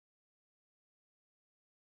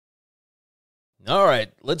All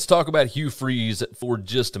right, let's talk about Hugh Freeze for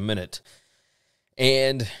just a minute.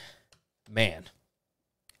 And, man,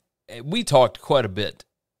 we talked quite a bit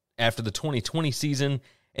after the 2020 season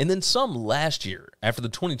and then some last year after the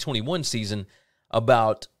 2021 season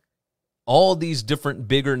about all these different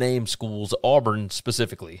bigger name schools, Auburn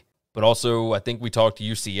specifically, but also I think we talked to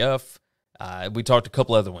UCF. We talked a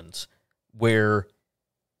couple other ones where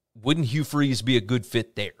wouldn't Hugh Freeze be a good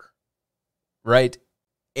fit there, right?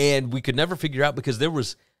 And we could never figure out because there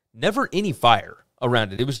was never any fire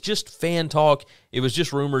around it. It was just fan talk. It was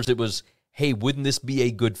just rumors. It was, hey, wouldn't this be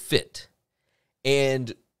a good fit?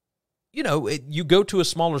 And, you know, you go to a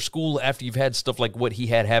smaller school after you've had stuff like what he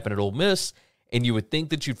had happen at Ole Miss, and you would think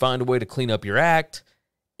that you'd find a way to clean up your act,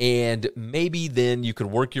 and maybe then you could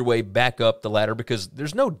work your way back up the ladder because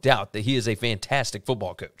there's no doubt that he is a fantastic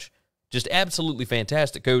football coach. Just absolutely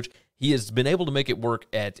fantastic coach. He has been able to make it work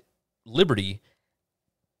at Liberty.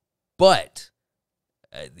 But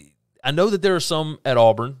I know that there are some at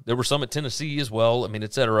Auburn. There were some at Tennessee as well,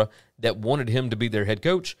 et cetera, that wanted him to be their head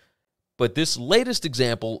coach. But this latest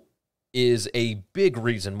example is a big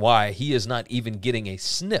reason why he is not even getting a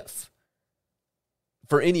sniff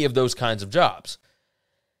for any of those kinds of jobs.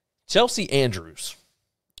 Chelsea Andrews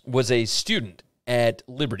was a student at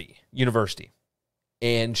Liberty University,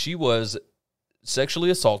 and she was sexually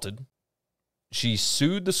assaulted. She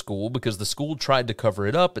sued the school because the school tried to cover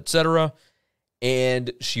it up, etc., and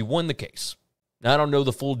she won the case. Now, I don't know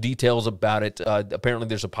the full details about it. Apparently,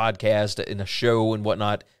 there's a podcast and a show and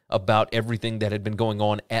whatnot about everything that had been going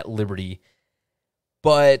on at Liberty.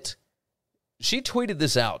 But she tweeted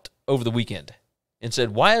this out over the weekend and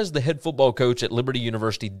said, "Why is the head football coach at Liberty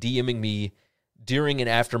University DMing me during and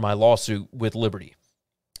after my lawsuit with Liberty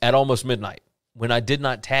at almost midnight when I did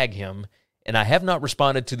not tag him, and I have not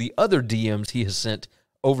responded to the other DMs he has sent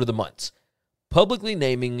over the months, publicly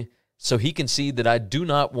naming so he can see that I do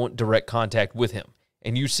not want direct contact with him."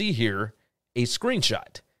 And you see here a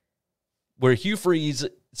screenshot where Hugh Freeze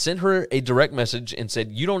sent her a direct message and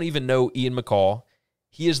said, "You don't even know Ian McCall.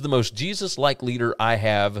 He is the most Jesus-like leader I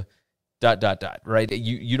have, ... right?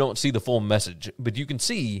 You don't see the full message, but you can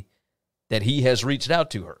see that he has reached out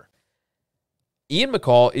to her. Ian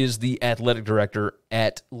McCall is the athletic director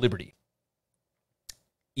at Liberty.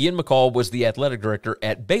 Ian McCall was the athletic director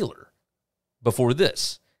at Baylor before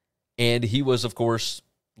this, and he was, of course,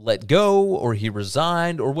 let go or he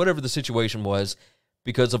resigned or whatever the situation was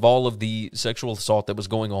because of all of the sexual assault that was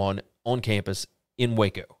going on campus in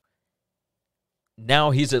Waco.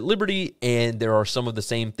 Now he's at Liberty, and there are some of the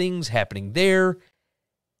same things happening there.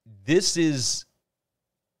 This is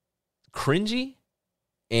cringy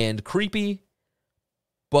and creepy,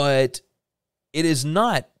 but it is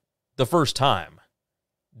not the first time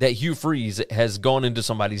that Hugh Freeze has gone into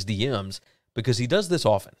somebody's DMs because he does this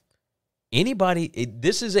often.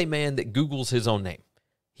 This is a man that Googles his own name.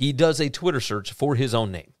 He does a Twitter search for his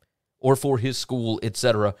own name or for his school,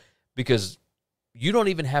 etc., because you don't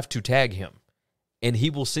even have to tag him, and he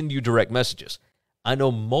will send you direct messages. I know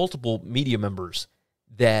multiple media members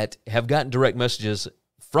that have gotten direct messages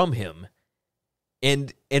from him,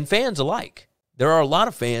 and fans alike. There are a lot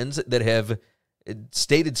of fans that have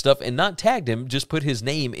stated stuff and not tagged him, just put his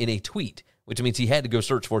name in a tweet, which means he had to go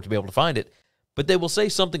search for it to be able to find it. But they will say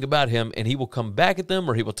something about him, and he will come back at them,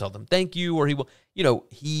 or he will tell them thank you, or he will,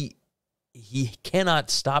 he cannot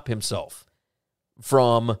stop himself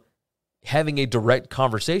from having a direct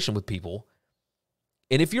conversation with people.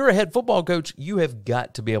 And if you're a head football coach, you have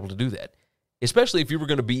got to be able to do that, especially if you were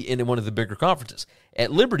going to be in one of the bigger conferences.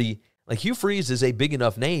 At Liberty, like, Hugh Freeze is a big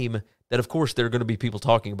enough name that, of course, there are going to be people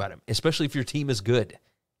talking about him, especially if your team is good.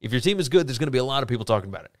 If your team is good, there's going to be a lot of people talking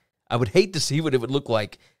about it. I would hate to see what it would look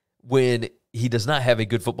like when he does not have a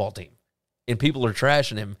good football team and people are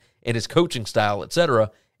trashing him and his coaching style,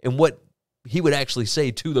 etc., and what he would actually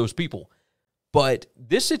say to those people. But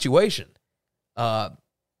this situation,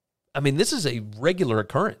 this is a regular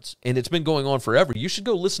occurrence, and it's been going on forever. You should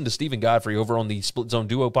go listen to Stephen Godfrey over on the Split Zone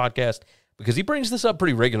Duo podcast because he brings this up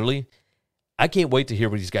pretty regularly. I can't wait to hear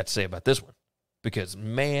what he's got to say about this one because,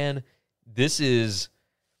 man, this is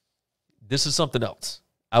something else.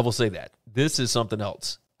 I will say that. This is something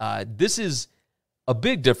else. This is a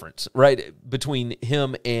big difference, right, between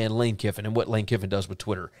him and Lane Kiffin and what Lane Kiffin does with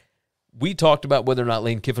Twitter. We talked about whether or not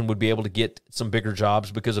Lane Kiffin would be able to get some bigger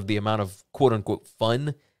jobs because of the amount of quote-unquote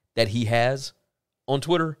fun that he has on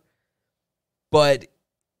Twitter. But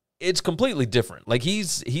it's completely different. Like,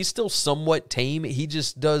 he's still somewhat tame. He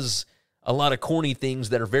just does a lot of corny things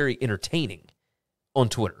that are very entertaining on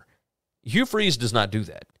Twitter. Hugh Freeze does not do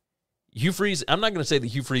that. Hugh Freeze, I'm not going to say that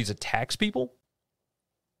Hugh Freeze attacks people.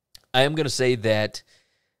 I am going to say that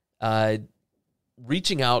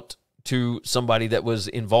reaching out to somebody that was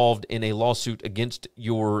involved in a lawsuit against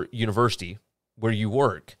your university where you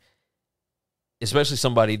work, especially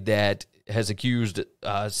somebody that has accused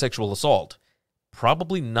sexual assault,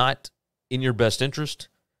 probably not in your best interest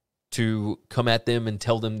to come at them and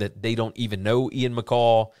tell them that they don't even know Ian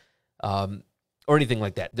McCall or anything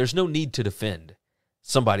like that. There's no need to defend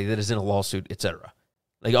somebody that is in a lawsuit, etc.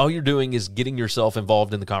 Like, all you're doing is getting yourself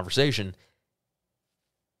involved in the conversation,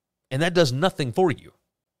 and that does nothing for you.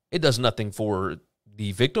 It does nothing for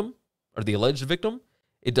the victim or the alleged victim.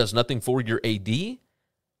 It does nothing for your AD.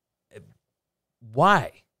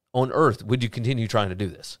 Why on earth would you continue trying to do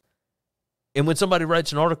this? And when somebody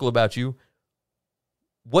writes an article about you,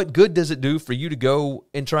 what good does it do for you to go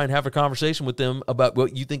and try and have a conversation with them about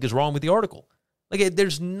what you think is wrong with the article? Like,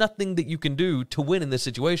 there's nothing that you can do to win in this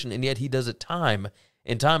situation, and yet he does it time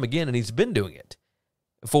and time again, and he's been doing it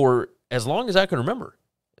for as long as I can remember,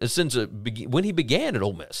 since when he began at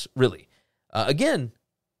Ole Miss, really. Again,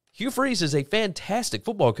 Hugh Freeze is a fantastic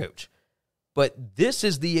football coach, but this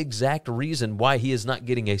is the exact reason why he is not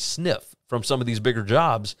getting a sniff from some of these bigger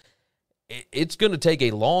jobs. It's going to take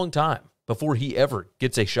a long time before he ever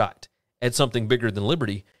gets a shot at something bigger than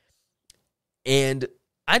Liberty. And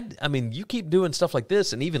I mean, you keep doing stuff like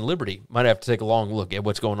this, and even Liberty might have to take a long look at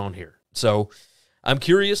what's going on here. So I'm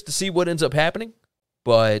curious to see what ends up happening,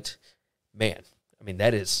 but man, I mean,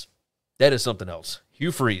 that is something else.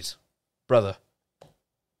 Hugh Freeze, brother,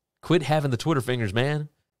 quit having the Twitter fingers, man.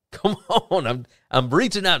 Come on, I'm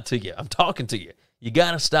reaching out to you. I'm talking to you. You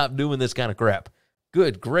got to stop doing this kind of crap.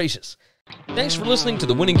 Good gracious. Thanks for listening to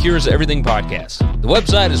the Winning Cures Everything podcast. The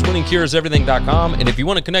website is winningcureseverything.com, and if you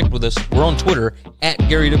want to connect with us, we're on Twitter at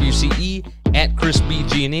GaryWCE, at Chris B.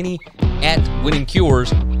 Giannini, at Winning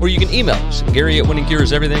Cures, or you can email us, Gary at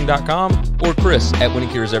winningcureseverything.com or Chris at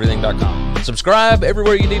winningcureseverything.com. Subscribe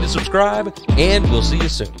everywhere you need to subscribe, and we'll see you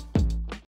soon.